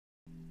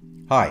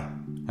Hi,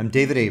 I'm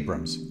David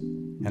Abrams,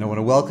 and I want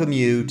to welcome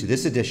you to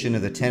this edition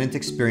of the Tenant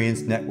Experience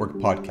Network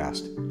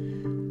podcast.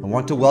 I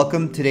want to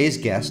welcome today's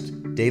guest,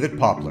 David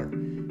Popler,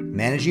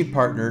 Managing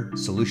Partner,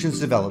 Solutions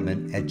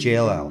Development at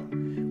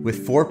JLL,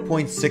 with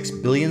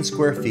 4.6 billion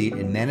square feet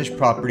in managed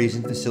properties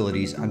and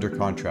facilities under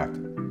contract.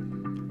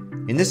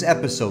 In this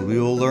episode, we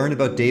will learn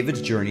about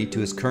David's journey to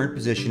his current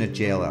position at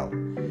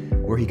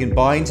JLL, where he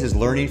combines his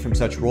learning from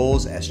such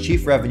roles as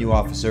Chief Revenue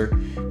Officer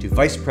to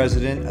Vice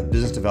President of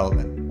Business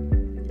Development.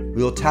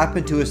 We will tap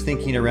into his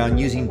thinking around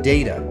using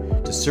data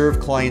to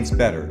serve clients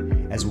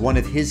better as one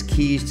of his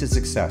keys to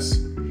success,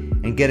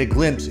 and get a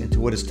glimpse into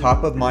what is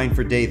top of mind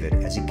for David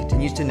as he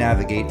continues to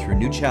navigate through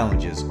new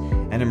challenges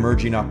and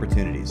emerging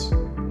opportunities.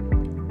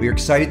 We are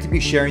excited to be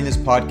sharing this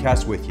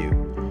podcast with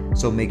you,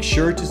 so make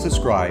sure to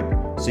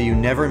subscribe so you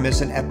never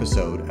miss an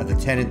episode of the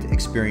Tenant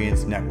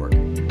Experience Network.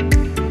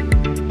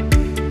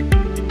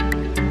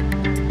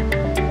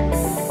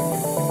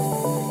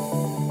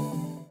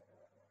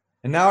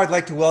 And now I'd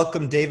like to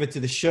welcome David to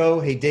the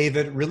show. Hey,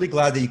 David, really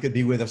glad that you could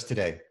be with us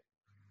today.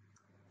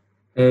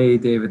 Hey,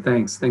 David,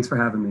 thanks. Thanks for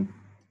having me.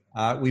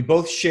 We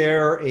both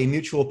share a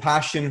mutual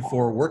passion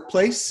for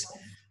workplace,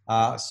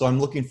 so I'm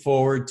looking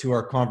forward to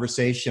our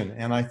conversation.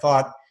 And I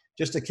thought,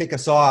 just to kick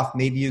us off,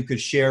 maybe you could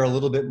share a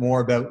little bit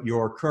more about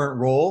your current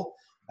role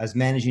as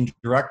Managing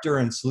Director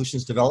and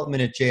Solutions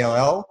Development at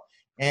JLL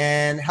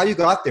and how you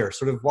got there.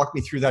 Sort of walk me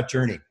through that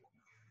journey.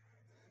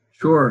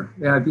 Sure.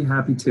 Yeah, I'd be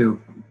happy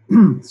to.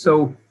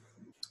 So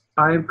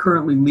I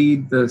currently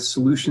lead the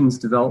Solutions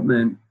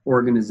Development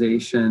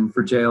organization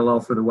for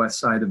JLL for the west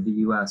side of the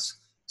U.S.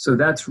 So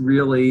that's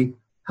really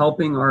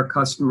helping our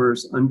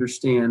customers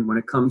understand when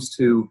it comes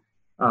to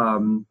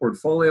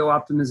portfolio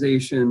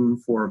optimization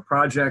for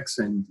projects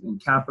and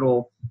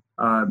capital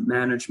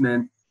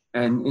management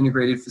and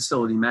integrated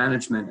facility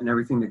management and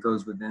everything that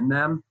goes within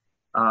them.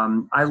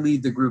 I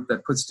lead the group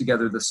that puts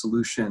together the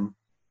solution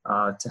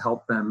to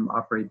help them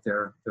operate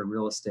their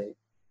real estate.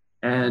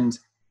 And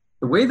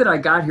the way that I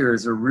got here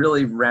is a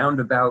really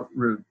roundabout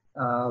route.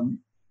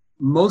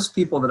 Most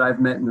people that I've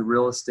met in the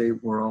real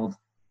estate world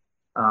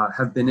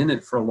have been in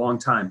it for a long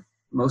time.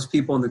 Most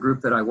people in the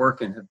group that I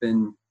work in have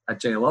been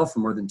at JLL for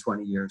more than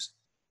 20 years.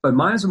 But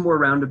mine's a more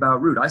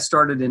roundabout route. I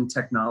started in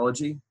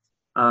technology,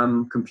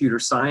 computer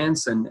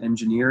science and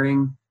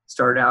engineering,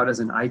 started out as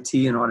an IT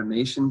and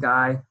automation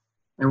guy.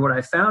 And what I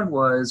found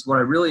was, what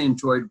I really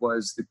enjoyed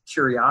was the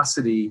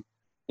curiosity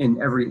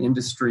in every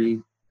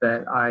industry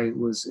that I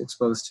was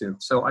exposed to.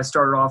 So I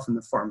started off in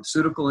the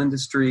pharmaceutical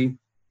industry.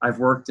 I've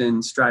worked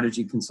in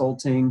strategy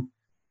consulting.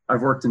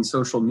 I've worked in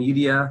social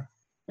media,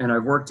 and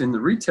I've worked in the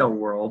retail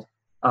world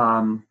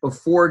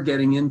before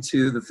getting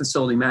into the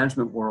facility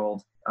management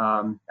world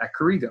at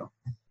Corrigo.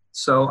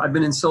 So I've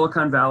been in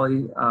Silicon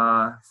Valley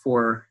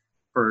for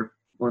more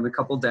than a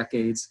couple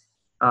decades.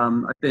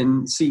 I've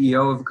been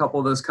CEO of a couple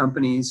of those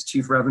companies,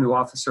 Chief Revenue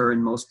Officer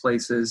in most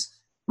places.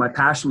 My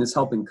passion is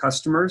helping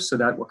customers, so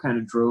that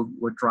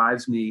what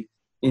drives me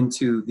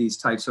into these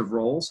types of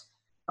roles.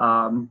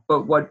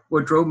 But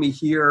what drove me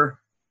here,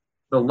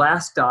 the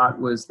last dot,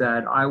 was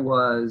that I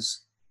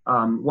was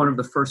one of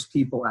the first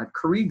people at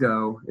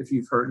Corrigo, if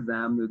you've heard of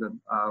them. They're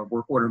the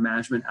work order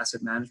management,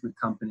 asset management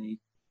company.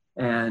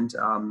 And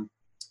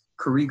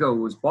Corrigo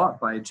was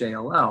bought by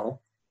JLL.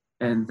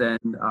 And then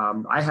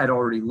I had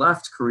already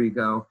left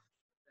Corrigo.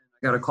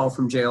 I got a call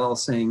from JLL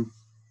saying,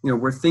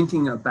 we're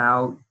thinking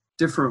about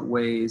different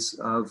ways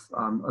of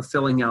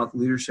filling out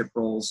leadership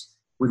roles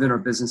within our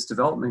business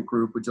development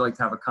group. Would you like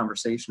to have a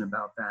conversation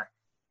about that?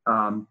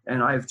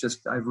 And I've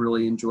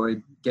really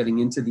enjoyed getting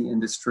into the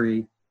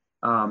industry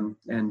and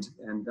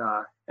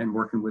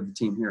working with the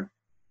team here.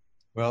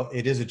 Well,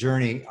 it is a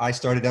journey. I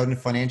started out in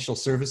financial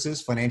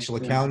services, financial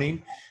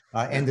accounting,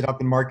 ended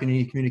up in marketing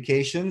and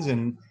communications,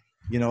 and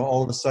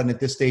all of a sudden at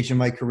this stage in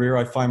my career,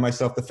 I find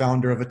myself the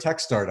founder of a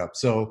tech startup.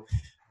 So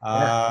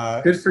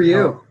good for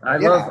you. I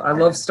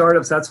love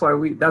startups. That's why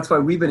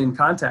we've been in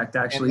contact,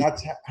 actually. And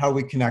that's how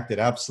we connected.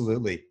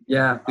 Absolutely.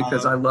 Yeah,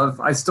 because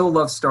I still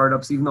love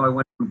startups, even though I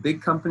went from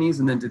big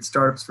companies and then did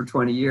startups for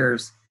 20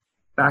 years.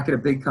 Back at a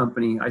big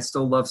company, I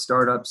still love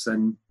startups,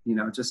 and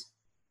just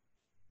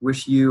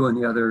wish you and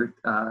the other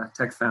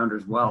tech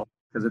founders well,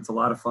 because it's a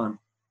lot of fun.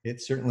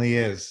 It certainly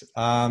is.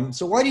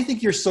 So why do you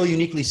think you're so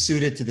uniquely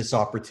suited to this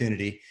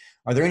opportunity?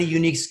 Are there any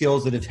unique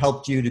skills that have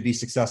helped you to be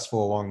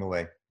successful along the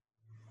way?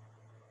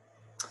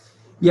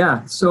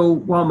 Yeah, so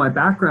while my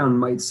background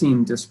might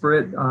seem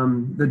disparate,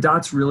 the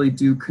dots really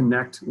do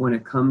connect when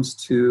it comes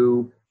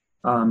to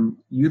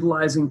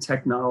utilizing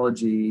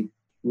technology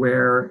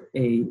where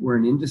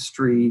an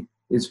industry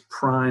is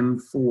prime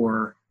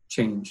for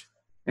change,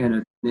 and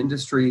an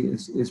industry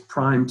is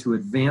primed to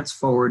advance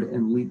forward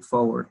and leap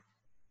forward.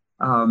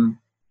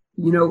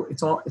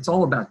 It's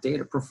all about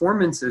data.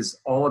 Performance is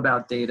all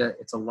about data.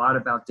 It's a lot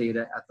about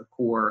data at the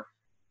core,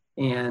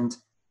 and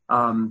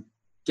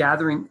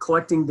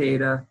collecting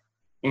data,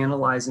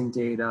 analyzing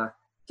data,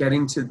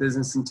 getting to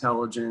business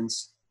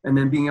intelligence, and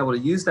then being able to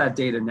use that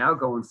data now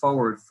going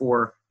forward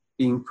for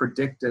being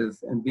predictive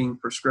and being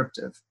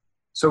prescriptive.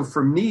 So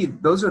for me,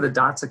 those are the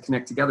dots that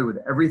connect together with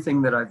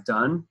everything that I've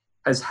done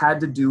has had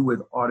to do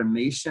with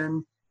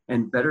automation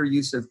and better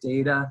use of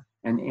data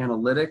and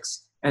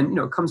analytics. And,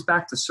 it comes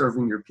back to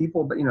serving your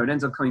people, but, it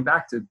ends up coming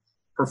back to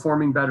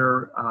performing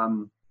better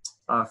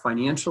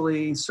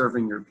financially,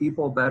 serving your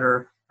people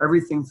better.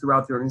 Everything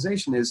throughout the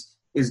organization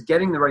is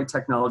getting the right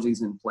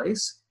technologies in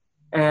place.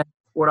 And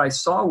what I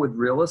saw with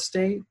real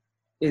estate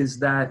is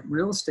that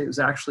real estate was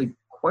actually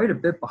quite a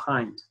bit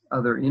behind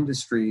other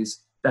industries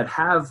that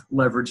have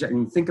leverage. I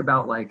mean, think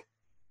about like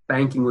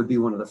banking would be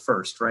one of the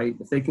first, right?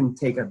 If they can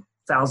take a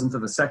thousandth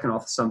of a second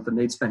off of something,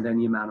 they'd spend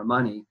any amount of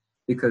money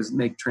because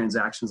make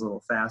transactions a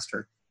little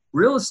faster.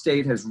 Real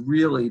estate has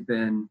really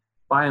been,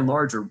 by and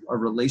large, a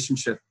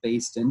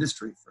relationship-based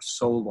industry for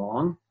so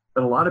long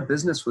that a lot of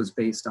business was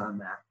based on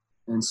that.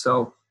 And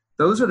so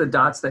those are the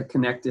dots that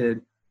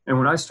connected. And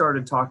when I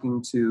started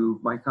talking to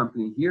my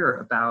company here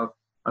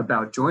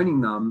about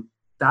joining them,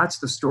 that's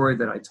the story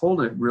that I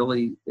told. It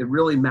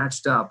really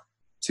matched up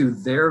to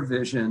their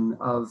vision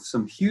of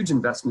some huge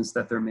investments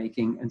that they're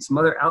making and some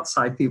other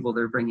outside people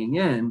they're bringing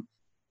in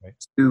right.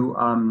 to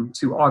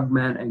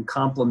augment and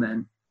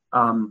complement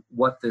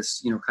what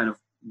this kind of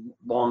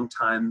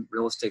long-time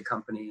real estate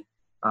company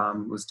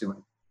was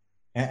doing.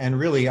 And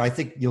really, I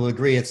think you'll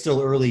agree, it's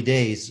still early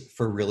days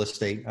for real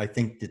estate. I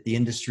think that the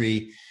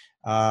industry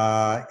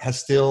has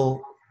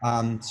still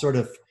sort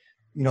of,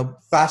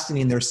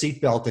 fastening their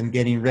seatbelt and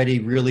getting ready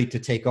really to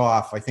take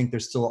off. I think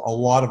there's still a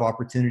lot of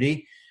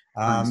opportunity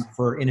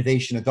for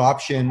innovation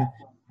adoption.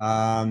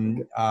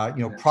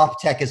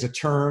 Prop tech as a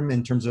term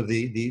in terms of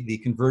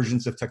the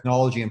convergence of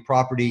technology and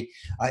property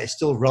is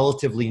still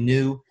relatively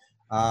new.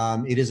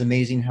 It is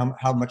amazing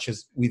how much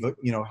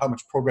how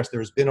much progress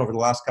there has been over the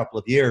last couple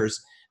of years.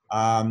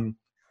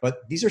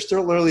 But these are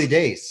still early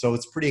days, so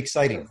it's pretty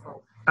exciting.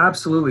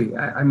 Absolutely.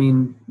 I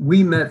mean,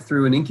 we met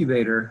through an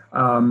incubator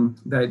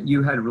that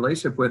you had a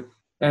relationship with,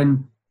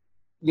 and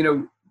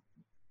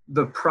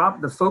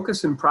the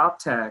focus in prop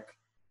tech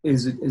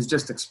is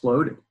just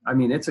exploded. I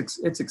mean, it's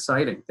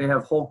exciting. They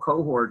have whole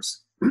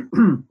cohorts,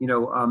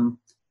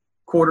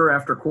 quarter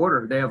after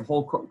quarter. They have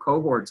whole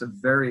cohorts of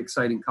very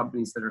exciting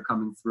companies that are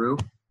coming through.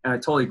 And I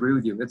totally agree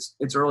with you.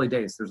 It's early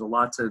days. There's a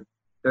lot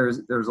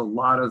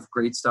of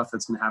great stuff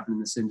that's going to happen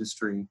in this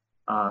industry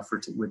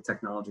with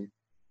technology.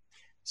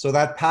 So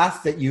that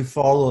path that you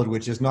followed,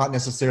 which is not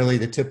necessarily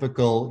the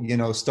typical,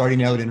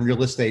 starting out in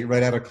real estate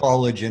right out of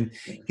college and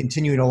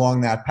continuing along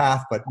that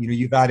path, but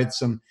you've added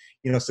some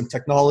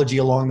technology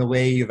along the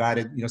way. You've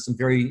added some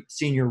very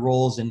senior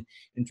roles in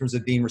terms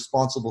of being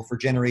responsible for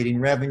generating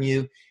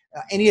revenue.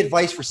 Any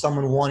advice for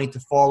someone wanting to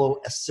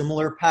follow a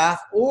similar path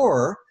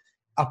or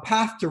a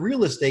path to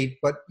real estate,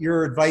 but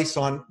your advice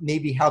on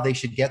maybe how they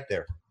should get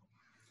there?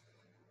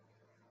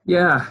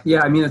 Yeah.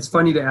 I mean, it's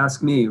funny to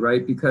ask me,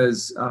 right?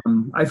 Because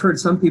I've heard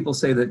some people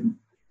say that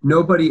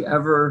nobody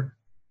ever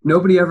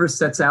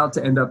sets out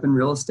to end up in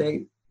real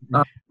estate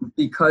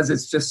because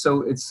it's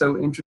so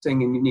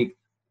interesting and unique.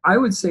 I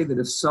would say that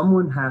if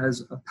someone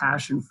has a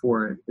passion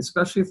for it,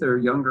 especially if they're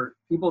younger,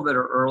 people that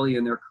are early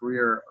in their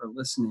career are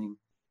listening,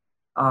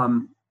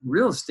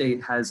 real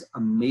estate has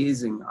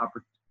amazing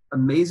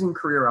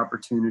career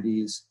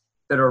opportunities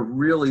that are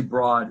really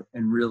broad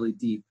and really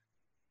deep.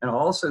 And I'll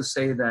also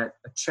say that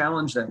a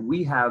challenge that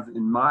we have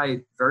in my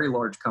very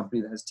large company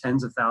that has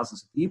tens of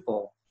thousands of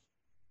people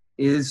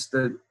is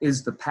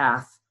the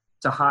path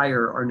to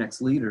hire our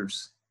next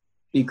leaders,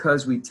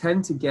 because we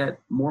tend to get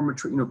more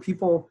mature.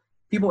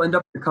 People end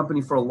up in the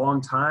company for a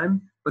long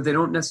time, but they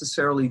don't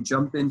necessarily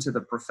jump into the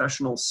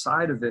professional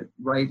side of it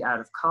right out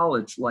of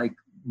college, like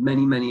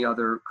many, many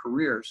other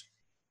careers.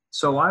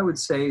 So I would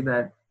say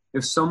that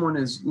if someone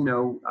is,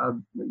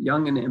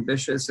 young and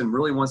ambitious and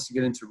really wants to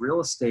get into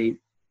real estate,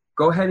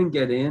 go ahead and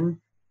get in,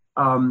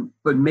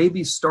 but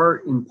maybe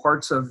start in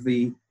parts of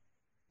the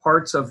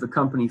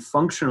company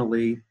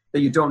functionally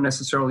that you don't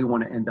necessarily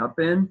want to end up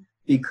in,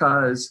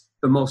 because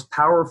the most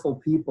powerful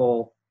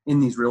people in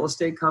these real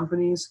estate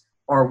companies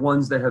are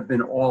ones that have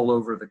been all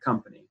over the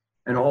company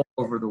and all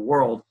over the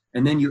world.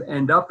 And then you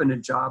end up in a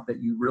job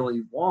that you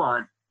really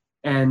want,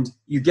 and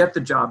you get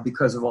the job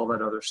because of all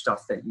that other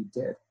stuff that you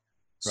did. Right.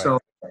 So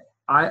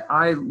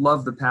I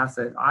love the path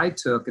that I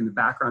took in the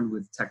background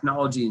with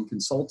technology and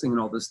consulting and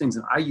all those things.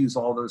 And I use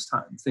all those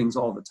things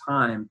all the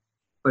time.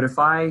 But if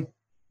I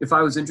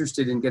was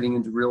interested in getting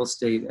into real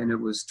estate and it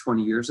was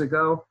 20 years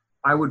ago,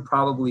 I would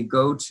probably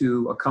go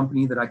to a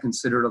company that I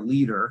considered a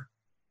leader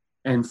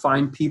and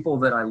find people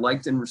that I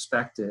liked and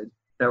respected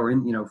that were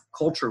in,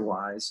 culture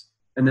wise.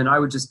 And then I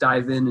would just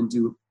dive in and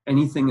do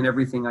anything and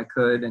everything I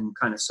could and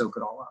kind of soak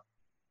it all up.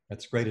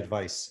 That's great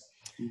advice.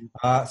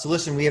 So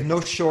listen, we have no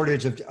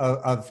shortage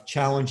of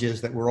challenges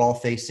that we're all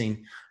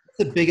facing. What's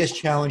the biggest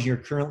challenge you're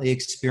currently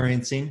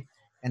experiencing,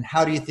 and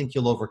how do you think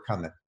you'll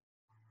overcome it?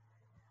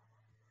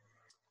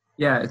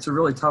 Yeah, it's a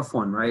really tough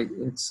one, right?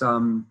 It's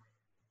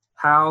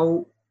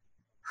how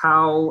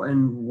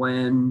and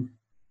when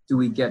do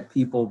we get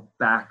people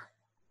back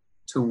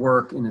to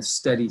work in a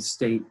steady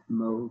state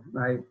mode,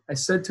 right? I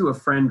said to a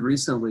friend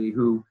recently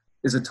who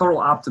is a total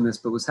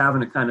optimist, but was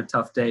having a kind of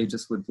tough day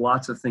just with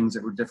lots of things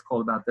that were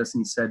difficult about this.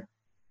 And he said,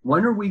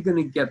 when are we going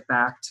to get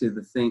back to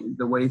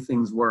the way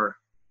things were?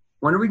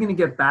 When are we going to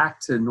get back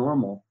to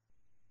normal?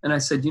 And I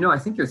said, I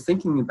think you're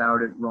thinking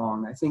about it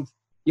wrong. I think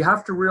you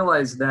have to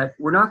realize that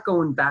we're not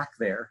going back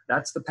there.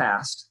 That's the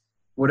past.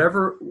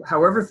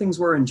 However things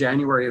were in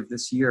January of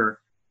this year,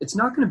 it's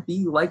not going to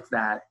be like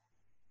that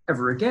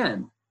ever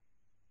again.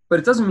 But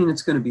it doesn't mean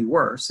it's going to be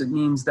worse. It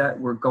means that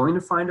we're going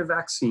to find a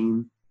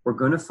vaccine. We're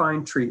going to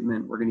find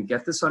treatment. We're going to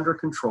get this under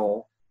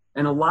control.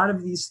 And a lot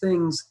of these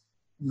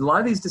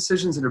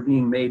decisions that are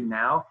being made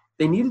now,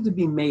 they needed to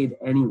be made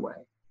anyway.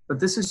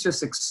 But this is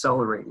just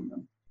accelerating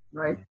them,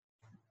 right?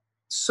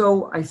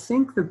 So I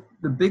think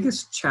the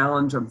biggest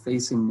challenge I'm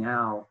facing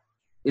now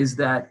is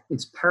that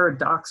it's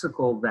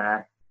paradoxical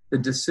that the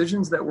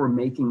decisions that we're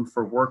making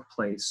for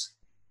workplace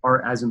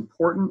are as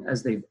important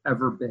as they've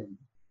ever been.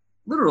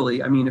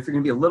 Literally, I mean, if you're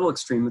going to be a little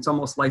extreme, it's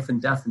almost life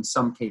and death in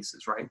some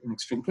cases, right? In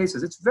extreme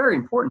cases, it's very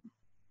important.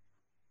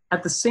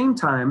 At the same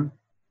time,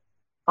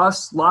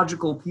 us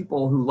logical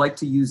people who like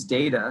to use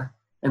data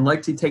and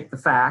like to take the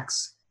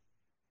facts,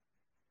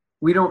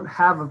 we don't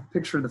have a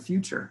picture of the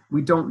future.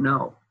 We don't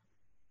know.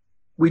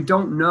 We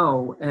don't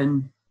know.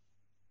 And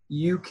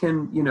you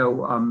can,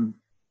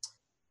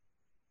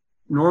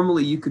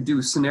 normally you could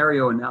do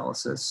scenario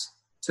analysis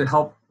to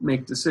help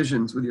make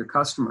decisions with your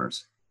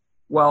customers.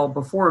 Well,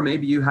 before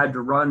maybe you had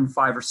to run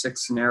 5 or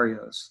 6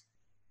 scenarios.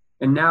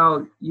 And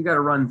now you got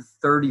to run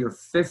 30 or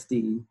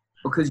 50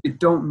 because you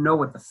don't know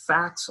what the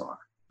facts are,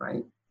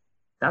 right?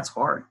 That's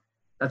hard.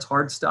 That's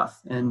hard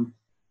stuff. And,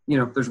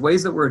 there's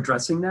ways that we're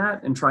addressing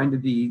that and trying to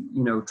be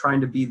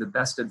the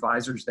best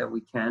advisors that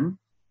we can.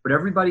 But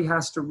everybody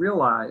has to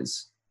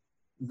realize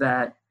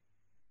that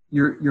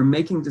you're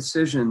making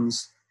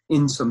decisions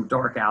in some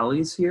dark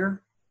alleys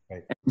here.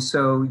 Right. And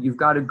so you've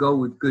got to go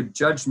with good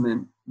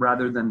judgment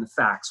rather than the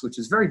facts, which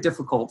is very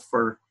difficult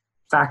for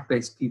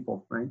fact-based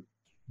people, right?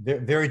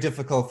 Very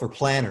difficult for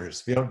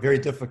planners, very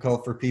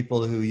difficult for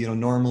people who,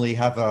 normally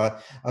have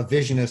a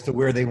vision as to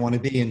where they want to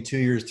be in 2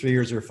 years, 3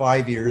 years, or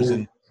 5 years.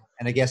 And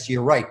I guess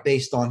you're right,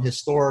 based on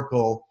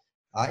historical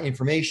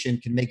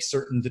information, can make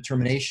certain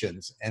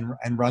determinations and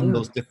run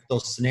those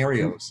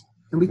scenarios.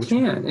 And we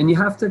can, and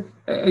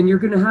you're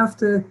going to have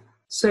to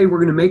say, we're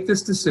going to make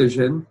this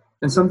decision.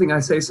 And something I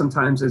say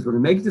sometimes is, we're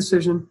going to make a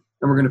decision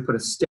and we're going to put a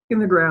stake in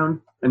the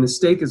ground, and the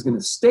stake is going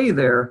to stay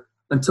there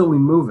until we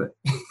move it.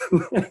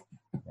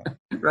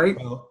 Right?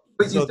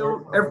 But you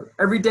don't,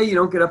 every day you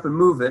don't get up and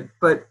move it,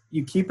 but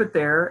you keep it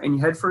there and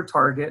you head for a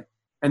target.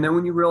 And then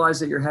when you realize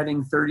that you're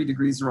heading 30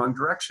 degrees the wrong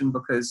direction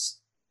because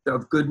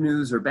of good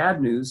news or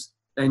bad news,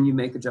 then you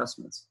make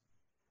adjustments.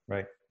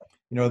 Right.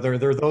 There are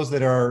those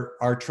that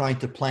are trying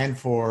to plan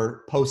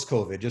for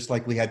post-COVID, just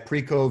like we had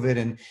pre-COVID,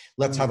 and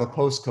let's have a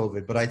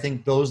post-COVID. But I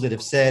think those that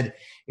have said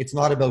it's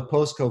not about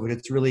post-COVID,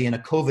 it's really in a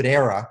COVID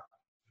era,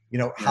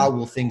 how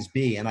will things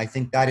be? And I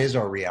think that is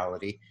our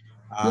reality.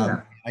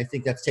 I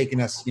think that's taken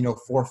us,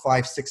 4,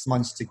 5, 6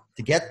 months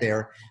to get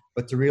there,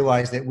 but to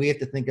realize that we have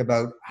to think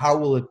about what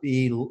will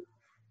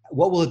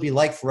it be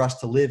like for us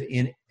to live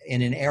in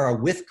an era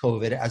with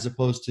COVID as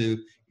opposed to,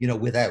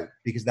 without,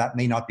 because that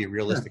may not be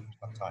realistic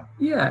for some time.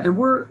 Yeah. And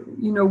we're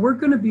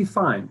going to be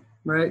fine,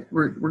 right?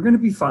 We're going to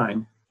be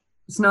fine.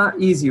 It's not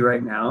easy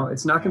right now.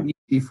 It's not going to be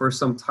easy for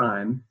some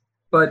time,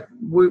 but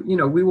we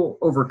will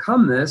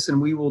overcome this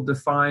and we will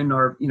define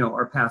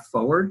our path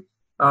forward.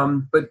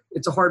 But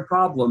it's a hard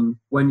problem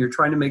when you're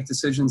trying to make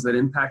decisions that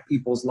impact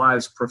people's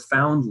lives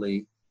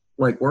profoundly,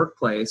 like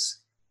workplace,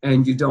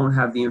 and you don't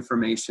have the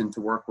information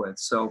to work with.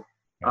 So,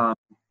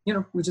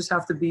 we just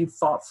have to be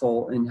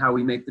thoughtful in how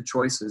we make the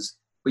choices.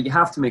 But you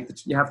have to make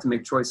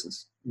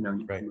choices.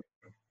 Right.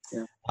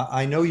 Yeah.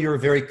 I know you're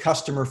very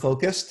customer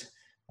focused.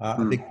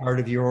 A big part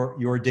of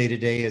your day to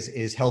day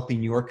is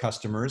helping your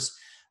customers.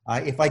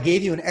 If I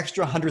gave you an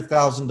extra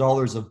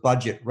 $100,000 of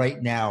budget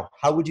right now,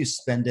 how would you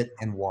spend it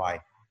and why?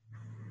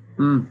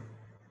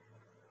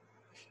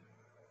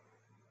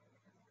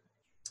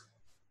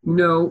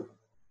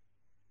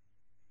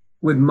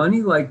 With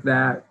money like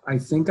that, I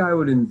think I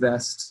would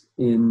invest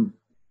in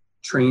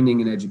training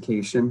and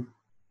education.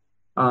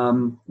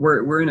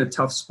 We're in a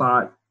tough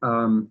spot,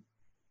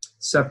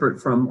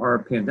 separate from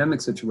our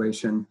pandemic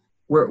situation.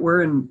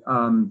 We're in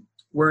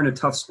a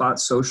tough spot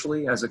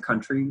socially as a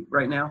country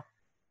right now,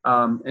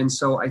 and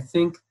so I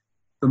think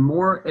the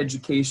more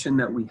education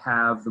that we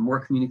have, the more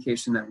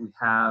communication that we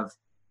have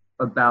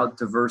about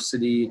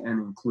diversity and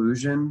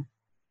inclusion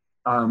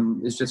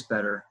is just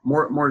better.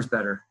 More is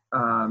better.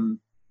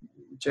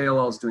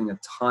 JLL is doing a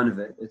ton of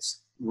it.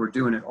 We're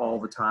doing it all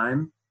the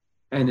time,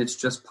 and it's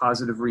just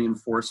positive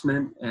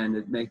reinforcement. And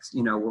it makes,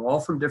 we're all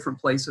from different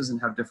places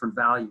and have different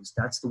values.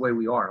 That's the way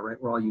we are, right?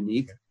 We're all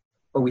unique,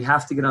 but we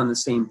have to get on the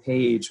same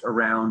page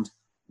around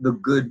the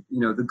good,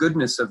 the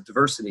goodness of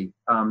diversity.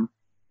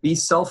 Be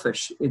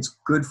selfish. It's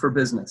good for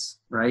business,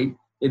 right?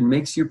 It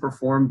makes you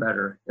perform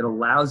better. It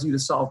allows you to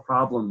solve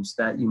problems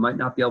that you might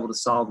not be able to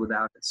solve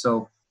without it.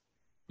 So,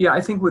 yeah,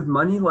 I think with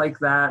money like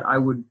that, I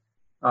would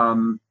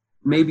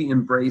maybe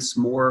embrace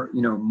more,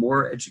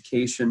 more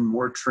education,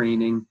 more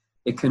training.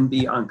 It can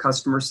be on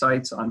customer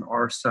sites, on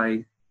our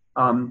site,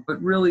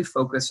 but really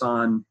focus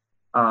on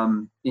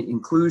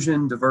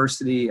inclusion,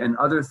 diversity, and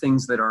other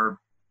things that are,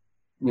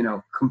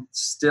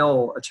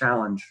 still a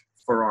challenge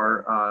for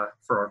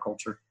our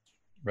culture.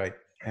 Right.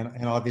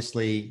 And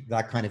obviously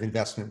that kind of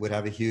investment would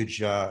have a huge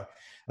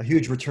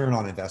return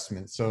on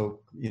investment. So,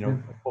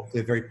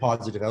 hopefully a very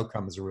positive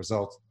outcome as a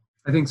result.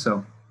 I think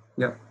so.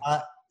 Yeah.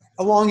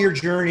 Along your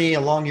journey,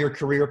 along your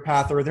career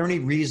path, are there any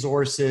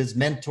resources,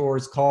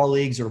 mentors,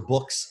 colleagues, or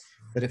books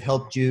that have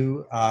helped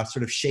you,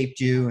 sort of shaped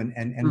you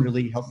and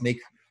really helped make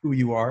who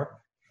you are?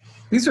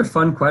 These are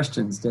fun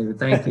questions, David.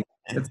 Thank you.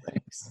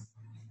 Thanks.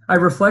 I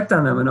reflect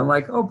on them and I'm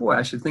like, oh boy,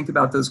 I should think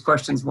about those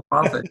questions more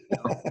often.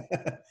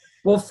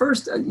 Well,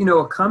 first,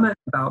 a comment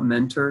about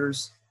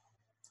mentors.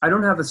 I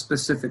don't have a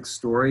specific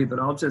story, but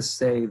I'll just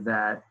say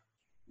that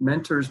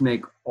mentors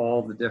make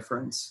all the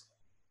difference.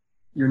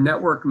 Your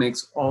network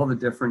makes all the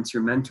difference.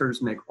 Your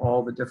mentors make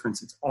all the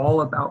difference. It's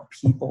all about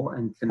people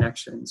and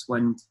connections.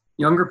 When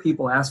younger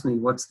people ask me,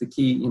 what's the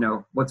key,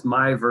 what's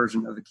my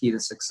version of the key to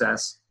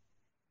success?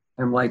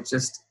 I'm like,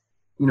 just,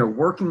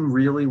 working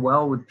really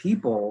well with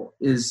people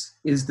is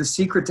the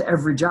secret to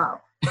every job,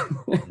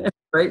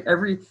 right? At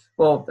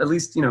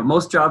least,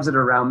 most jobs that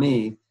are around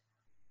me,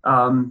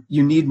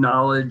 you need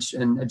knowledge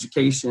and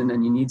education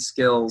and you need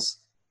skills.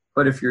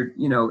 But if you're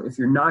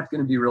not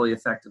going to be really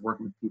effective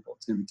working with people,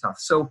 it's going to be tough.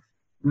 So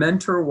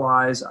mentor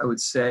wise, I would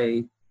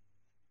say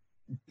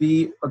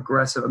be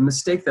aggressive. A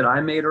mistake that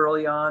I made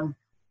early on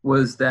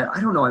was that,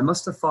 I don't know, I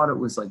must have thought it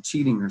was like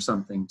cheating or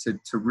something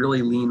to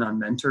really lean on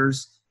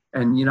mentors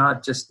and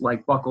not just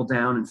like buckle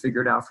down and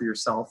figure it out for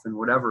yourself and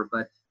whatever.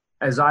 But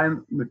as I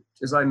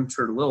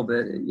matured a little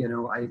bit,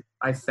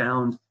 I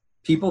found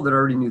people that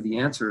already knew the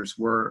answers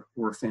were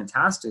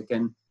fantastic.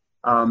 And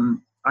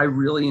I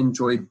really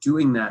enjoyed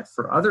doing that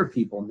for other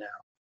people now.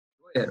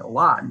 I enjoy it a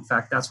lot. In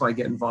fact, that's why I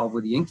get involved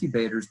with the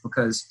incubators,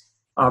 because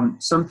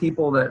some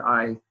people that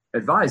I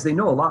advise, they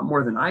know a lot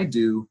more than I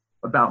do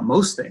about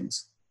most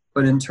things.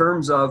 But in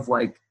terms of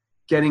like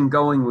getting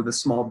going with a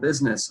small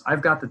business,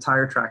 I've got the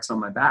tire tracks on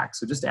my back.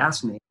 So just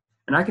ask me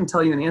and I can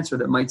tell you an answer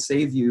that might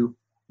save you,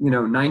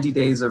 90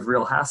 days of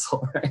real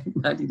hassle, right?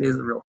 90 days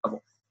of real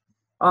trouble.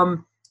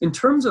 In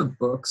terms of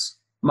books,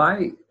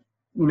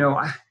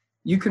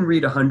 you can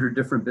read 100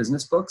 different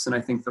business books and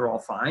I think they're all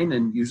fine,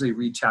 and usually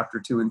read chapter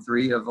 2 and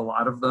 3 of a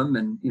lot of them.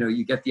 And,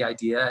 you get the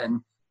idea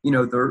and,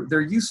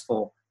 they're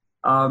useful.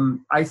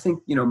 I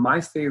think, my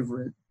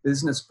favorite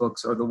business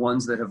books are the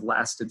ones that have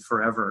lasted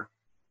forever,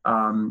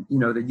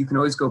 that you can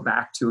always go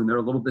back to, and they're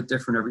a little bit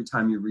different every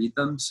time you read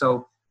them.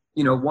 So,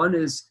 one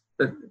is,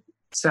 that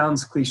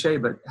sounds cliche,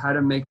 but How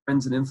to Make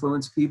Friends and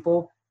Influence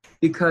People,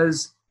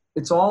 because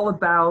it's all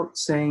about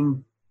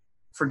saying,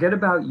 forget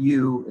about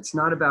you. It's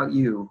not about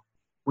you.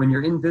 When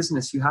you're in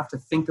business, you have to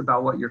think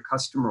about what your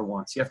customer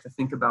wants. You have to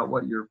think about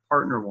what your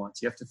partner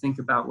wants. You have to think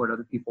about what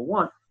other people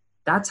want.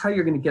 That's how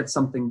you're going to get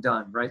something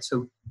done, right?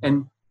 So,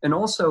 and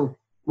also,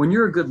 when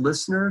you're a good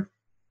listener,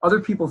 other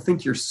people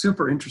think you're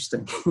super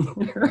interesting.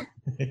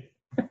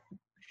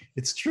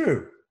 It's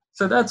true.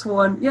 So that's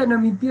one. Yeah, no,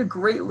 be a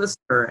great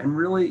listener, and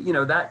really,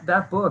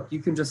 that book, you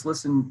can just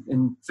listen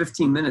in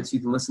 15 minutes. You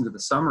can listen to the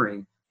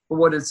summary. But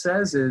what it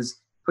says is,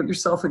 put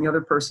yourself in the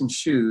other person's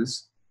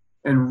shoes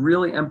and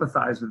really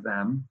empathize with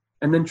them,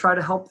 and then try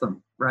to help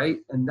them, right?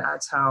 And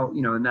that's how,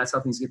 that's how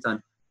things get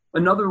done.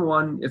 Another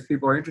one, if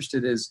people are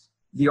interested, is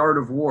The Art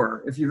of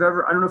War. I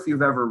don't know if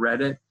you've ever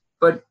read it,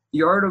 but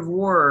The Art of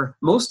War,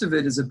 most of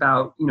it is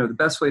about, the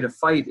best way to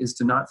fight is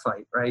to not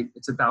fight, right?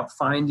 It's about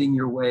finding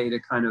your way to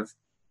kind of,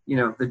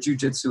 the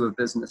jujitsu of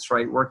business,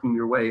 right? Working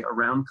your way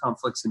around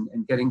conflicts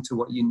and getting to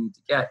what you need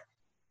to get.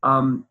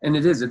 And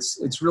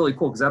it's really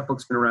cool because that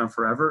book's been around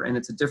forever, and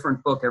it's a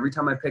different book. Every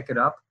time I pick it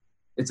up,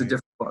 it's a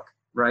different book,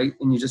 right?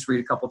 And you just read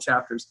a couple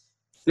chapters.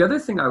 The other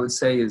thing I would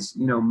say is,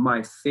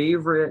 my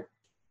favorite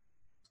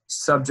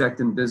subject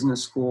in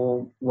business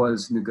school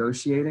was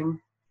negotiating.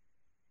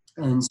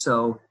 And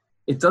so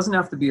it doesn't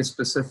have to be a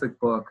specific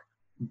book,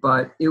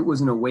 but it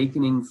was an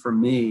awakening for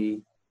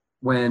me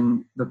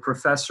when the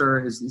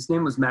professor, his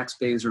name was Max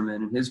Bazerman,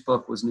 and his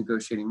book was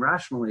Negotiating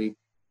Rationally.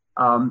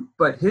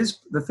 But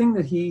the thing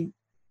that he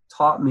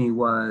taught me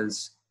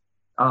was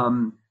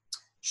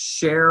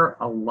share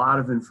a lot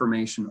of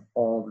information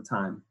all the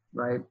time,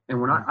 right? And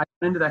when I went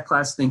into that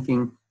class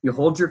thinking, you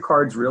hold your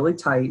cards really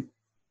tight,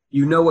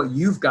 you know what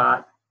you've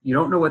got, you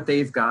don't know what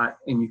they've got,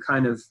 and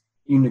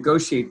you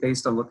negotiate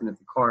based on looking at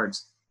the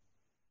cards.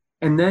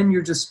 And then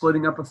you're just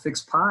splitting up a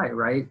fixed pie,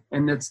 right?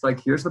 And it's like,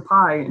 here's the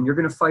pie, and you're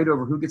going to fight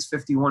over who gets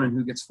 51 and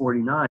who gets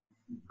 49.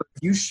 But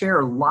if you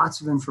share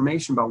lots of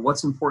information about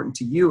what's important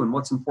to you and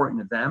what's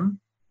important to them,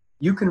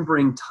 you can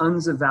bring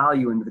tons of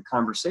value into the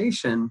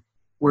conversation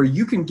where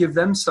you can give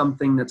them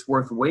something that's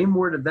worth way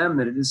more to them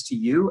than it is to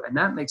you. And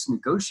that makes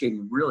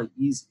negotiating really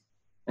easy,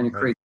 and it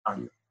creates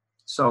value.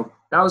 So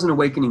that was an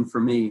awakening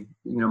for me,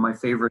 my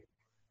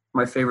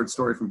favorite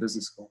story from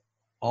business school.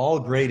 All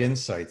great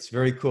insights.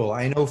 Very cool.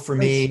 I know for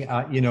me,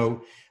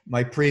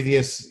 my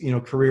previous,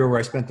 career where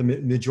I spent the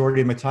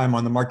majority of my time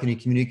on the marketing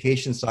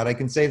communication side, I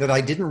can say that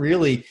I didn't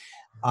really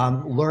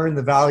learn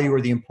the value or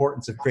the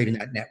importance of creating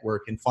that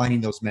network and finding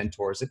those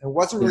mentors. It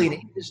wasn't really an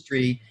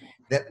industry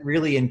that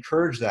really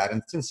encouraged that.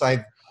 And since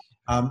I've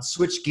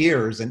switched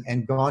gears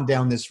and gone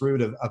down this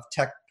route of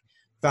tech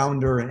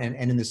founder and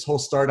in this whole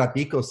startup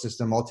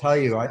ecosystem, I'll tell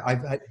you,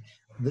 I've had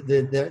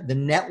the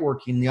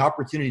networking, the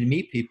opportunity to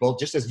meet people,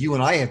 just as you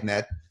and I have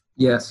met,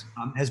 Yes.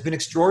 Has been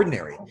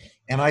extraordinary.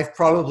 And I've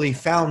probably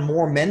found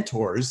more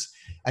mentors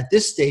at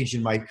this stage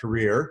in my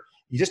career,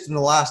 just in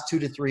the last 2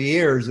 to 3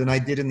 years, than I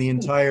did in the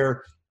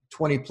entire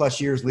 20 plus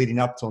years leading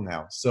up till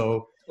now.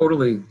 So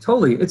Totally.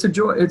 It's a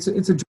joy. It's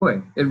a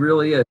joy. It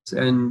really is.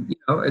 And,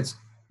 it's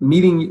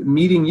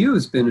meeting you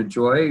has been a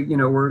joy.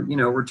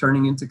 We're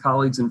turning into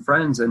colleagues and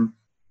friends, and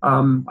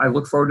I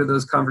look forward to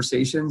those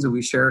conversations, and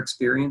we share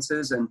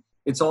experiences, and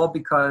it's all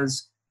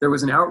because there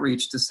was an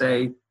outreach to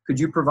say, could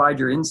you provide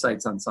your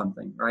insights on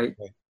something, right?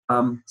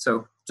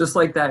 So just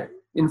like that,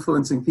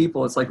 influencing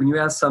people, it's like when you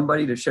ask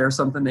somebody to share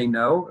something they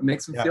know, it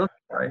makes them feel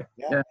good, right?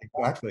 Yeah,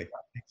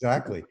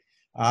 exactly.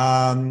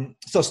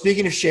 So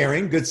speaking of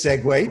sharing, good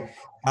segue.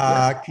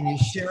 Can you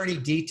share any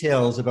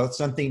details about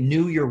something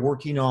new you're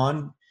working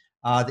on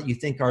that you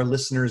think our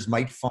listeners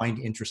might find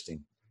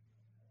interesting?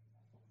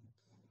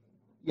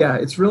 Yeah,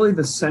 it's really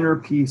the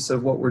centerpiece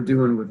of what we're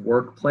doing with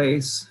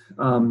Workplace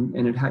and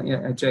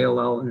at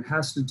JLL, and it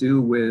has to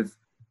do with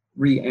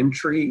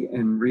re-entry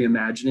and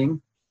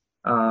reimagining.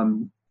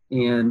 And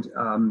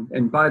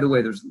by the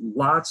way, there's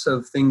lots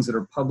of things that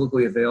are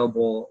publicly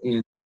available in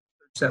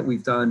research that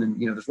we've done,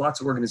 and there's lots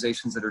of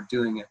organizations that are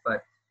doing it.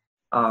 But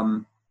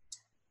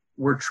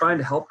we're trying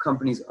to help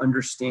companies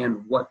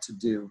understand what to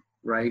do,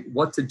 right?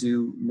 What to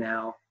do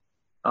now.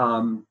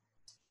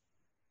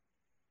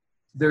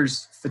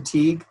 There's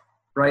fatigue,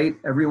 right?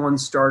 Everyone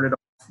started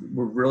off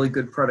with really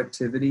good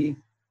productivity,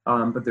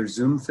 but there's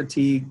Zoom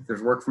fatigue,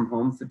 there's work from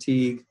home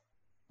fatigue,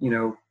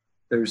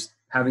 there's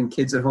having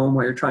kids at home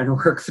while you're trying to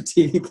work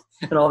fatigue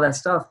and all that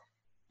stuff.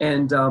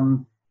 And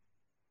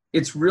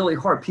it's really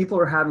hard. People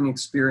are having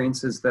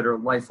experiences that are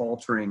life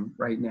altering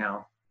right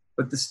now,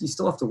 but you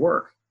still have to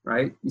work,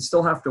 right? You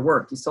still have to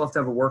work. You still have to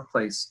have a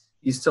workplace.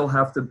 You still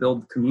have to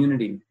build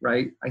community,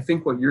 right? I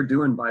think what you're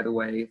doing, by the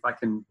way, if I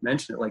can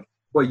mention it, like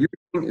what you're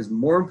doing is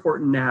more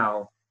important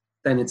now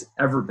than it's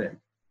ever been.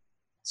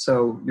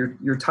 So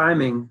your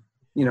timing,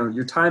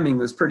 your timing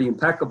was pretty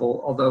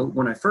impeccable. Although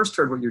when I first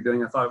heard what you're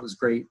doing, I thought it was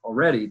great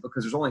already,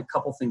 because there's only a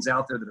couple things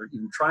out there that are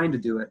even trying to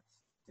do it.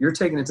 You're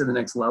taking it to the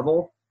next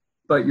level,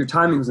 but your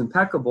timing was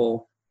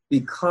impeccable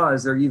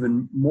because there are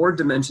even more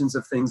dimensions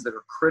of things that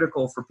are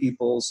critical for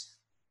people's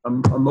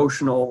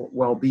emotional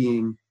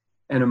well-being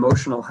and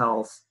emotional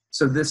health.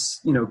 So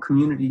this,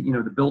 community,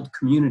 the build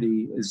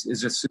community is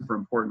just super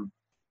important.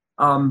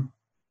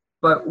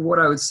 But what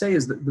I would say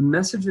is that the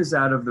messages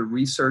out of the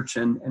research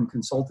and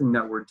consulting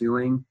that we're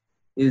doing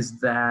is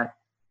that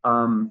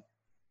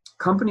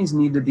companies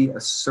need to be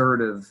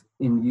assertive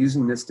in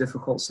using this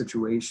difficult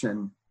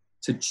situation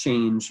to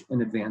change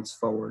and advance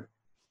forward.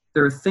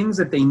 There are things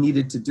that they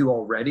needed to do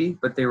already,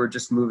 but they were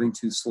just moving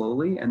too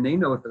slowly, and they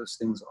know what those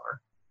things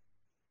are.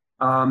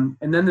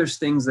 And then there's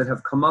things that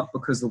have come up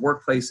because the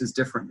workplace is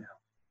different now,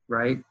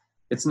 right?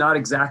 It's not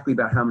exactly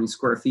about how many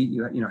square feet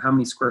how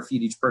many square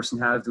feet each person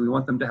has. Do we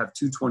want them to have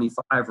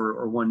 225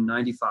 or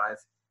 195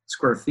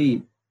 square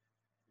feet?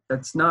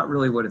 That's not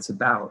really what it's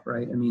about,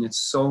 right? I mean, it's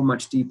so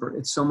much deeper.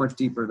 It's so much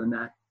deeper than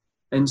that.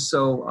 And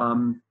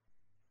so,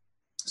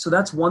 so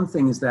that's one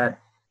thing, is that,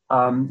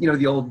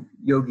 the old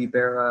Yogi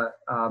Berra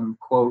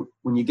quote,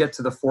 when you get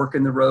to the fork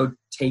in the road,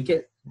 take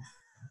it,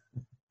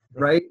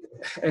 right?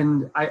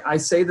 And I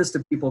say this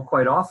to people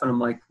quite often. I'm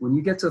like, when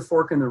you get to the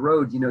fork in the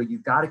road, you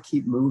got to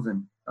keep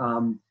moving.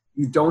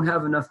 You don't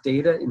have enough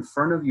data in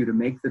front of you to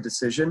make the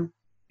decision,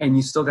 and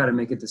you still got to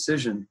make a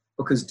decision,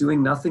 because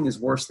doing nothing is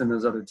worse than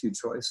those other two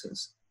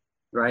choices,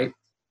 right?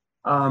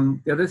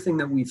 The other thing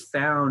that we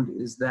found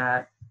is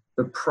that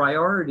the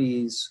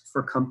priorities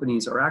for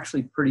companies are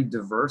actually pretty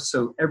diverse.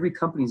 So every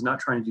company is not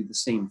trying to do the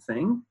same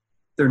thing.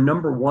 Their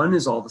number one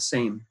is all the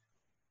same.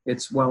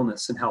 It's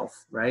wellness and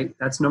health, right?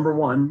 That's number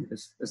one.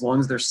 As long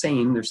as they're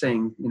sane, they're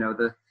saying,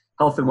 the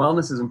health and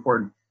wellness is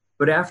important.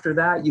 But after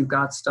that, you've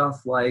got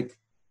stuff like,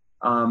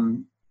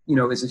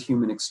 is it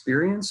human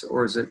experience,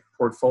 or is it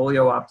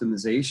portfolio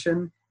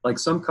optimization? Like,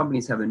 some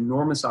companies have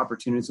enormous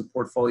opportunities of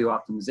portfolio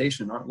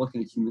optimization, aren't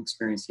looking at human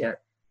experience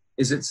yet.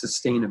 Is it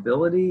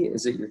sustainability?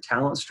 Is it your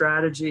talent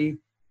strategy?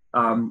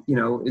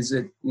 Is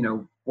it,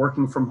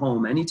 working from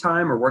home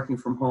anytime or working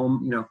from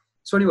home,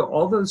 So anyway,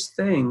 all those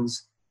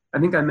things, I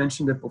think I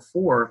mentioned it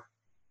before,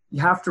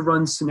 you have to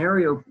run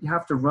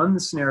the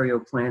scenario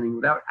planning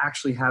without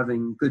actually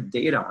having good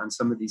data on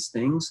some of these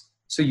things.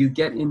 So you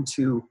get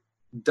into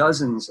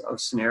dozens of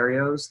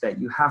scenarios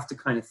that you have to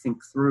kind of think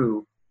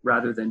through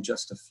rather than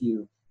just a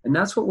few. And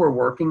that's what we're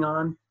working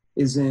on,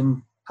 is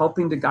in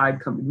helping to guide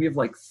companies. We have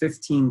like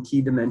 15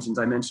 key dimensions.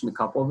 I mentioned a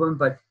couple of them,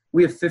 but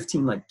we have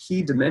 15 like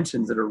key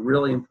dimensions that are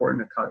really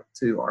important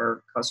to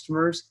our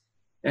customers,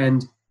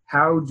 and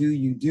how do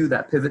you do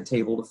that pivot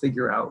table to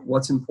figure out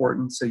what's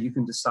important so you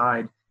can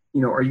decide,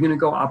 are you going to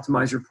go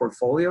optimize your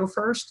portfolio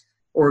first,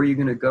 or are you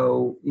going to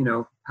go,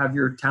 have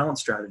your talent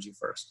strategy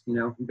first?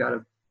 You've got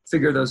to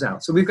figure those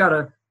out. So we've got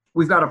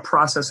a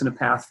process and a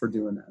path for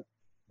doing that.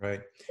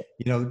 Right.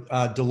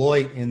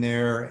 Deloitte in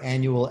their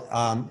annual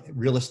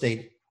real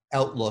estate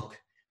outlook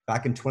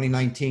back in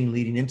 2019,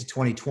 leading into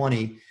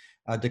 2020,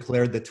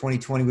 declared that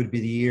 2020 would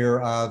be the year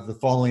of the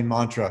following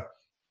mantra: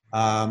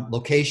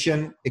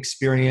 location,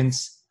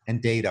 experience, and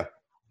data.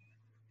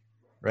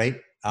 Right.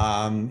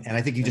 And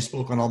I think you just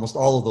spoke on almost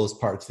all of those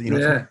parts.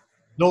 Yeah.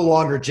 No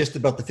longer just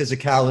about the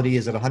physicality.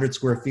 Is it 100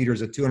 square feet or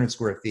is it 200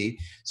 square feet?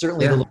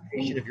 Certainly the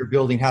location of your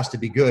building has to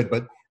be good,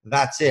 but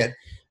that's it.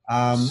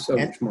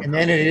 And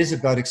then it is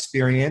about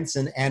experience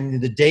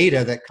and the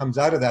data that comes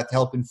out of that to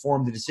help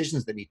inform the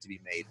decisions that need to be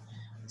made.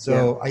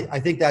 So I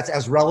think that's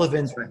as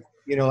relevant,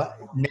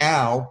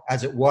 now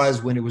as it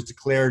was when it was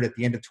declared at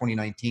the end of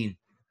 2019.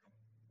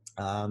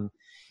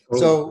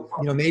 So,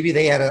 maybe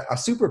they had a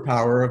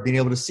superpower of being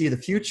able to see the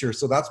future.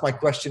 So that's my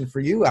question for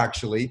you,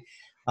 actually.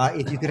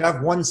 If you could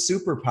have one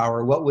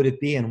superpower, what would it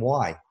be and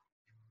why?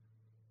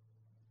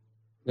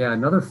 Yeah,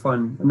 another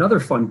fun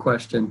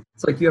question.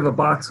 It's like you have a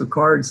box with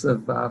cards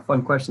of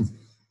fun questions.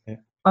 Yeah.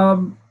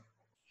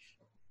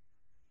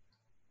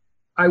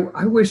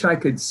 I wish I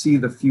could see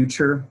the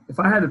future. If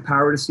I had the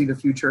power to see the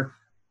future,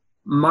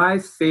 my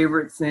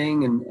favorite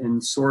thing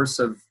and source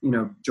of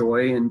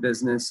joy in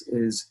business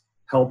is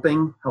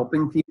helping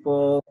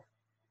people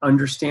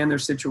understand their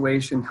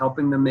situation,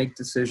 helping them make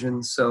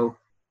decisions. So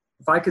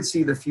if I could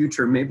see the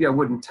future, maybe I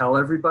wouldn't tell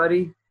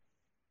everybody,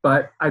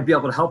 but I'd be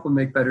able to help them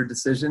make better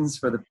decisions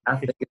for the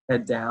path they can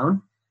head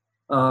down.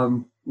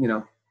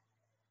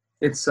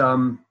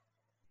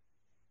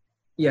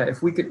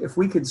 If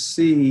we could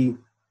see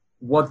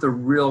what the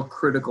real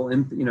critical,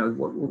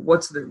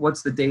 what's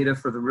the data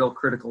for the real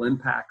critical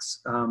impacts,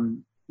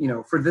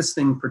 for this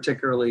thing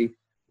particularly,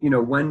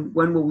 when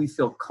will we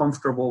feel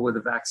comfortable with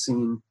a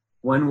vaccine?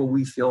 When will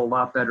we feel a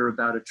lot better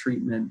about a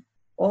treatment?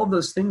 All of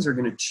those things are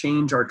going to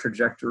change our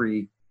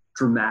trajectory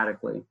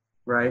dramatically,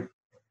 right?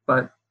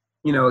 But,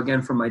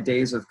 again, from my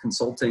days of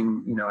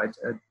consulting,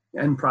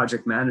 and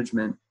project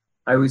management,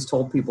 I always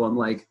told people, I'm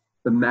like,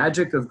 the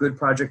magic of good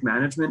project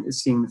management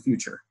is seeing the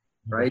future,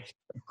 right?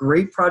 A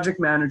great project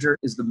manager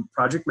is the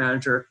project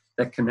manager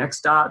that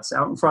connects dots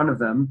out in front of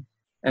them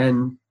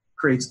and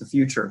creates the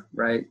future,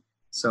 right?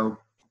 So.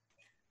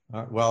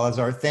 Well, as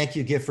our thank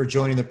you gift for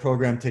joining the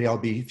program today, I'll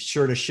be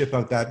sure to ship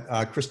out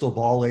that crystal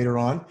ball later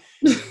on.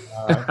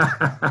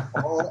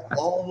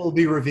 All will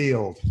be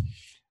revealed.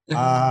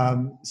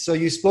 So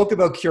you spoke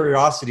about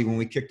curiosity when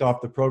we kicked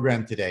off the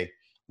program today.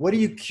 What are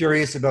you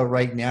curious about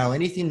right now?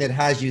 Anything that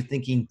has you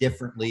thinking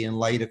differently in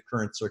light of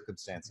current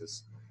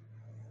circumstances?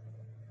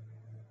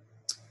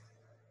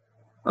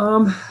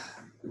 Well,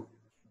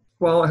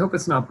 I hope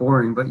it's not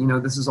boring, but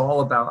this is all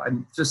about,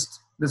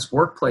 this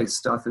workplace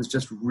stuff is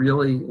just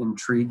really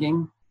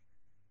intriguing.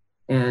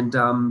 And,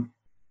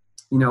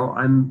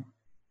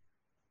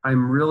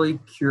 I'm really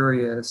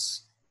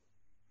curious,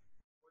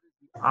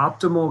 what's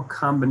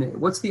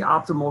the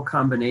optimal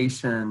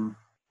combination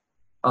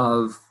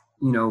of,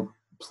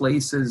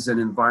 places and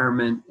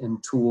environment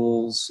and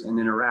tools and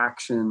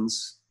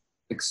interactions,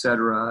 et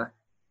cetera,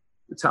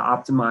 to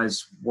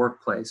optimize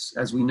workplace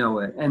as we know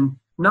it. And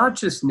not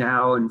just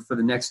now and for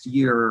the next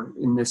year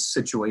in this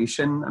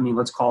situation. I mean,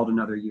 let's call it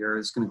another year.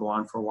 It's going to go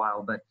on for a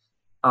while, but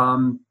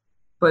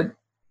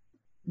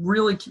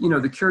really,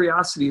 the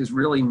curiosity is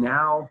really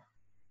now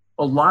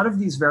a lot of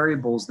these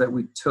variables that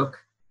we took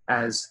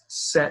as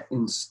set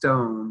in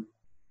stone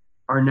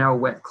are now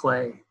wet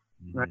clay,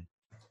 right?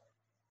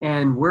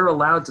 And we're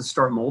allowed to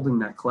start molding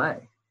that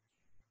clay.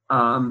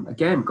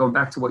 Again, going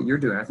back to what you're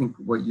doing, I think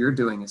what you're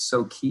doing is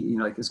so key,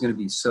 is going to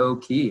be so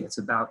key. It's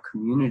about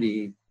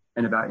community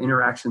and about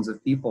interactions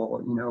of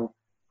people.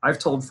 I've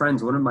told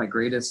friends, one of my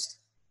greatest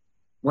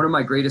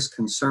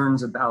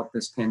concerns about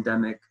this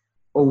pandemic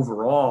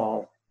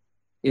overall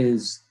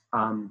is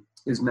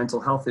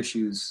mental health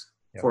issues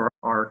for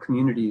our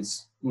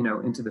communities,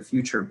 into the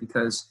future,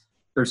 because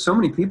there's so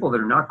many people that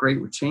are not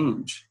great with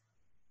change.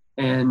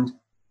 And,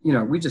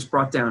 we just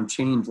brought down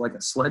change like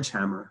a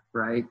sledgehammer,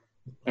 right?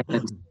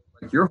 And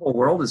your whole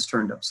world is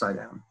turned upside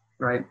down,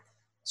 right?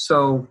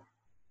 So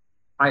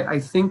I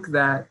think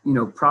that,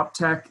 prop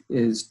tech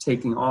is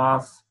taking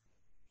off.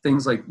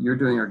 Things like you're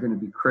doing are going to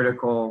be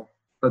critical.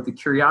 But the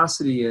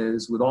curiosity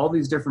is, with all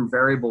these different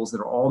variables that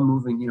are all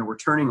moving, we're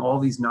turning all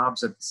these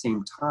knobs at the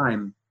same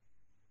time.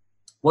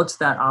 What's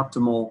that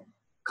optimal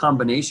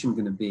combination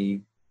going to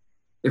be?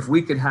 If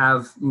we could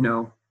have,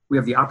 we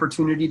have the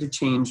opportunity to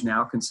change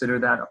now, consider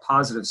that a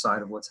positive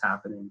side of what's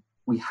happening.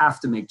 We have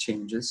to make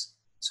changes.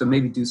 So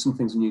maybe do some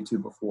things we need to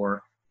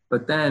before.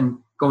 But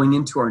then going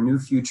into our new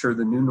future,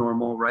 the new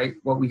normal, right?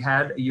 What we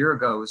had a year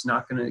ago is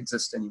not going to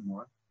exist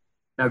anymore.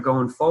 Now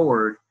going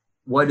forward,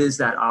 what is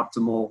that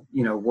optimal,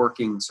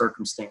 working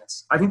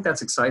circumstance? I think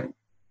that's exciting.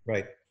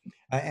 Right.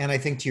 And I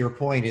think to your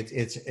point,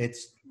 it's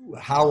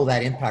how will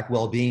that impact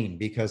well-being?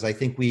 Because I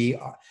think we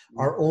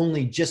are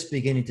only just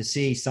beginning to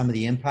see some of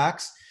the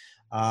impacts.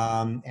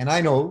 And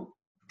I know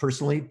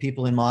personally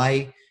people in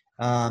my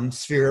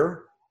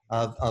sphere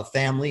of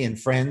family and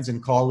friends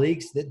and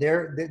colleagues that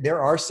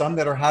there are some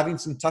that are having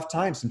some tough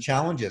times, some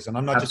challenges. And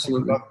I'm not just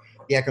talking about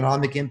the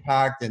economic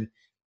impact and,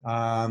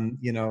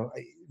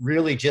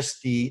 really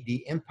just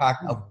the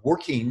impact of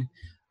working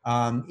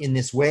in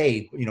this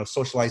way,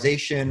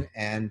 socialization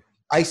and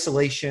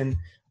isolation.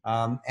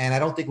 And I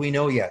don't think we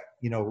know yet,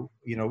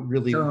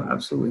 really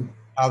absolutely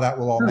how that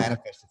will all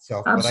manifest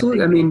itself. Absolutely.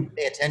 But I think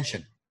pay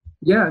attention.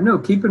 Yeah, no,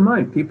 keep in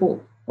mind,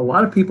 a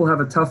lot of people have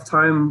a tough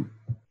time,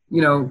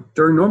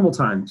 during normal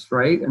times,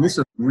 right? And this is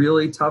a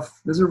really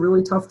tough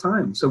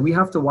time. So we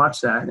have to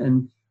watch that,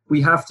 and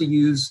we have to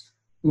use,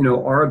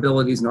 our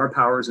abilities and our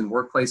powers in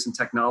workplace and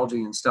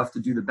technology and stuff to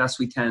do the best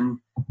we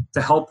can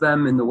to help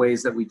them in the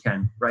ways that we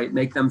can, right?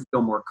 Make them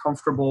feel more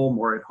comfortable,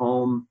 more at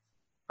home,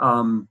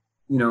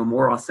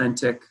 more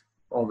authentic,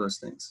 all those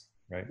things.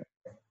 Right.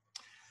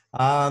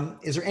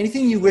 Is there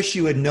anything you wish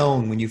you had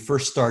known when you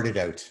first started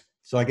out?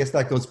 So I guess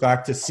that goes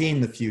back to seeing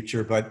the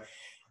future, but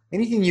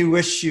anything you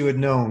wish you had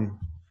known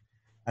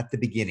at the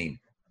beginning?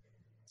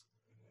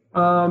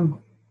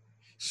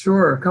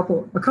 Sure.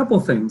 A couple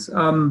things.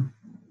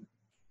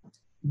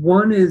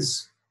 One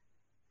is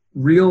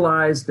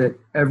realize that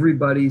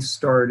everybody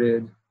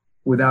started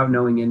without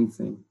knowing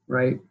anything,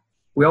 right?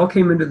 We all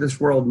came into this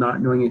world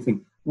not knowing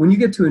anything. When you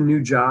get to a new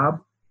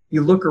job,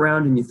 you look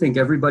around and you think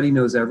everybody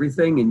knows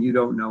everything and you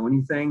don't know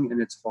anything,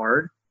 and it's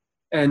hard.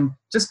 And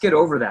just get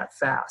over that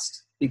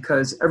fast,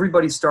 because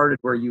everybody started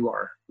where you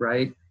are,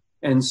 right?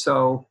 And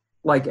so,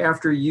 like,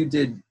 after you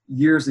did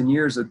years and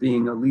years of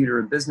being a leader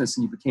in business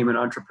and you became an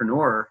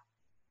entrepreneur,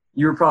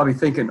 you were probably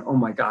thinking, oh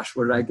my gosh,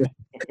 what did I get?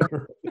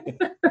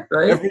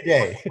 Right? Every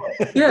day.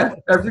 Yeah,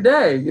 every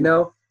day,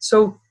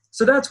 So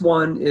that's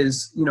one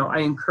is,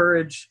 I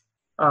encourage,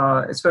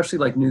 especially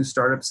like new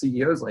startup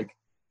CEOs, like,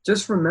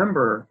 just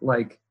remember,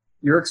 like,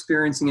 you're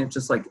experiencing it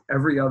just like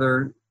every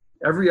other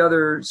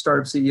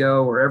startup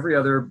CEO or every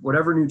other,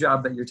 whatever new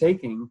job that you're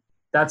taking.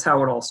 That's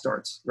how it all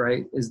starts,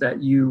 right? Is that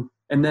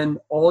and then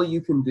all you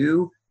can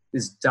do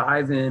is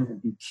dive in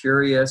and be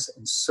curious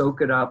and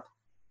soak it up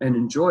and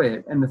enjoy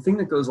it. And the thing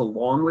that goes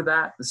along with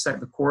that,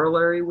 the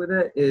corollary with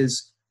it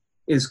is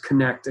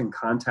connect and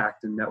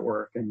contact and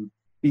network, and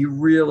be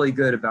really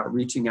good about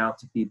reaching out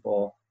to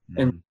people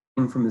and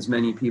learning from as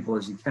many people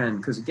as you can.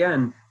 Because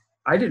again,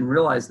 I didn't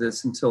realize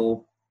this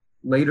until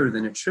later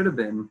than it should have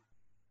been,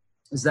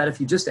 is that if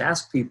you just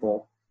ask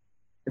people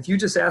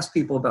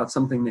about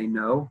something they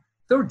know,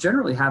 they're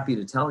generally happy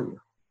to tell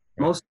you.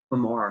 Most of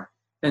them are.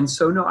 And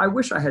so, no, I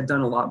wish I had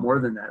done a lot more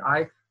than that.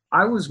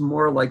 I was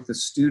more like the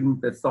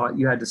student that thought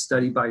you had to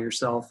study by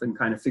yourself and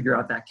kind of figure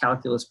out that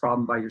calculus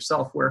problem by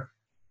yourself, where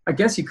I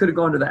guess you could have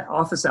gone to that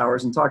office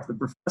hours and talked to the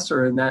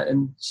professor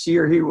and she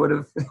or he would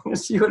have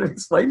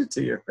explained it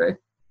to you, right?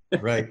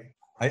 Right.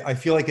 I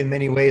feel like in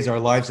many ways our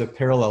lives have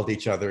paralleled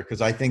each other,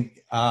 because I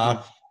think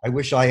I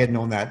wish I had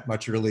known that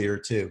much earlier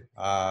too.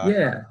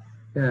 Yeah.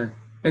 And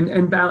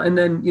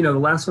then, the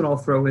last one I'll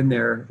throw in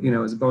there,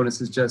 as a bonus,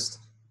 is just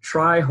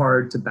try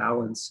hard to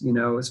balance,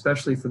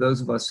 especially for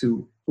those of us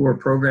who are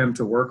programmed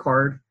to work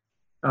hard.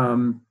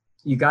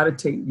 You got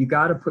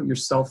to put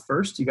yourself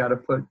first. You got to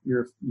put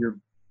your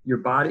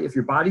body. If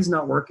your body's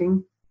not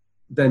working,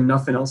 then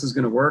nothing else is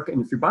going to work.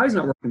 And if your body's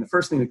not working, the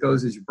first thing that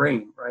goes is your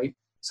brain, right?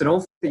 So don't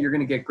think that you're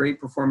going to get great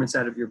performance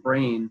out of your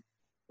brain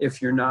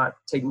if you're not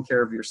taking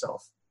care of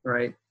yourself,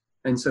 right?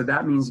 And so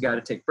that means you got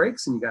to take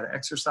breaks and you got to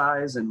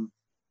exercise and,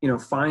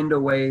 find a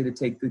way to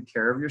take good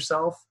care of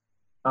yourself,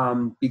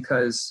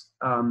 because,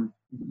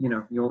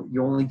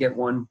 you only get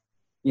one,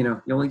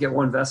 you only get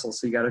one vessel.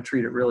 So you got to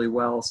treat it really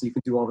well so you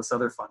can do all this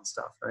other fun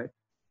stuff, right?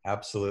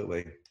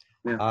 Absolutely.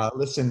 Yeah.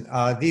 Listen,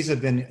 these have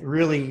been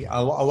really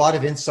a lot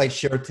of insights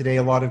shared today,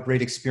 a lot of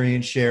great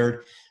experience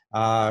shared.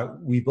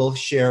 We both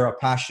share a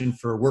passion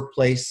for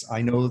workplace.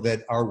 I know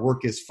that our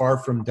work is far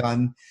from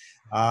done.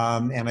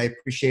 And I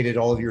appreciated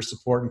all of your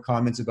support and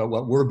comments about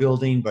what we're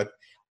building, but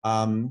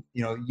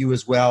you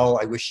as well.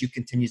 I wish you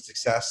continued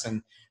success.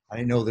 And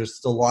I know there's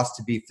still lots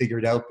to be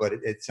figured out, but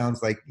it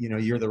sounds like,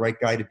 you're the right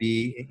guy to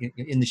be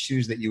in the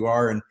shoes that you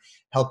are and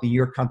helping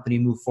your company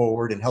move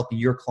forward and helping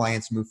your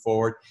clients move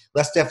forward.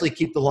 Let's definitely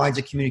keep the lines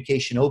of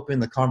communication open,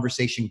 the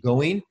conversation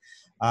going.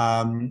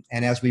 And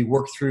as we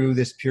work through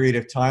this period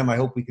of time, I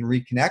hope we can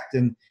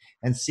reconnect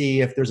and see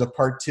if there's a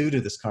part 2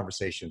 to this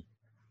conversation.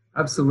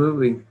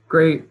 Absolutely.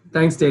 Great.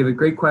 Thanks, David.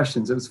 Great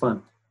questions. It was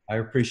fun. I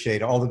appreciate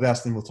it. All the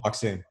best, and we'll talk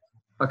soon.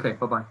 Okay.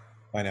 Bye-bye.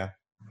 Bye now.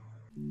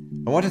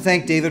 I want to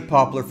thank David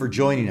Popler for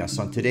joining us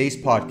on today's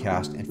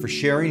podcast and for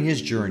sharing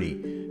his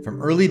journey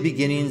from early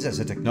beginnings as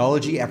a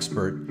technology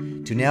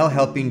expert to now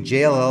helping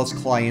JLL's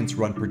clients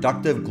run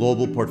productive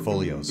global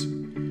portfolios.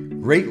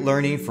 Great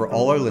learning for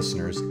all our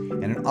listeners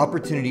and an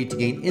opportunity to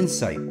gain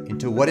insight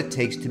into what it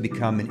takes to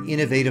become an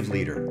innovative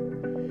leader.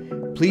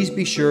 Please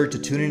be sure to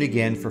tune in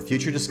again for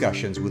future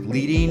discussions with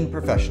leading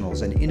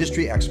professionals and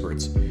industry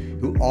experts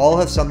who all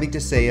have something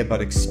to say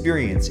about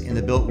experience in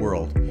the built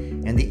world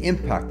and the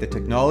impact that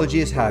technology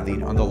is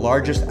having on the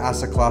largest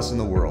asset class in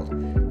the world,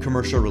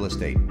 commercial real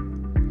estate.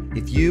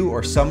 If you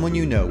or someone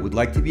you know would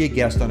like to be a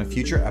guest on a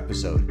future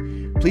episode,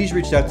 please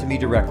reach out to me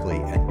directly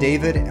at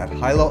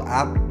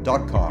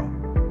david@hiloapp.com.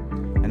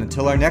 And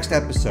until our next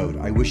episode,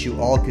 I wish you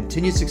all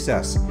continued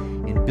success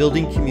in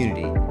building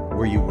community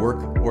where you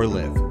work or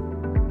live.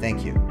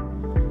 Thank you.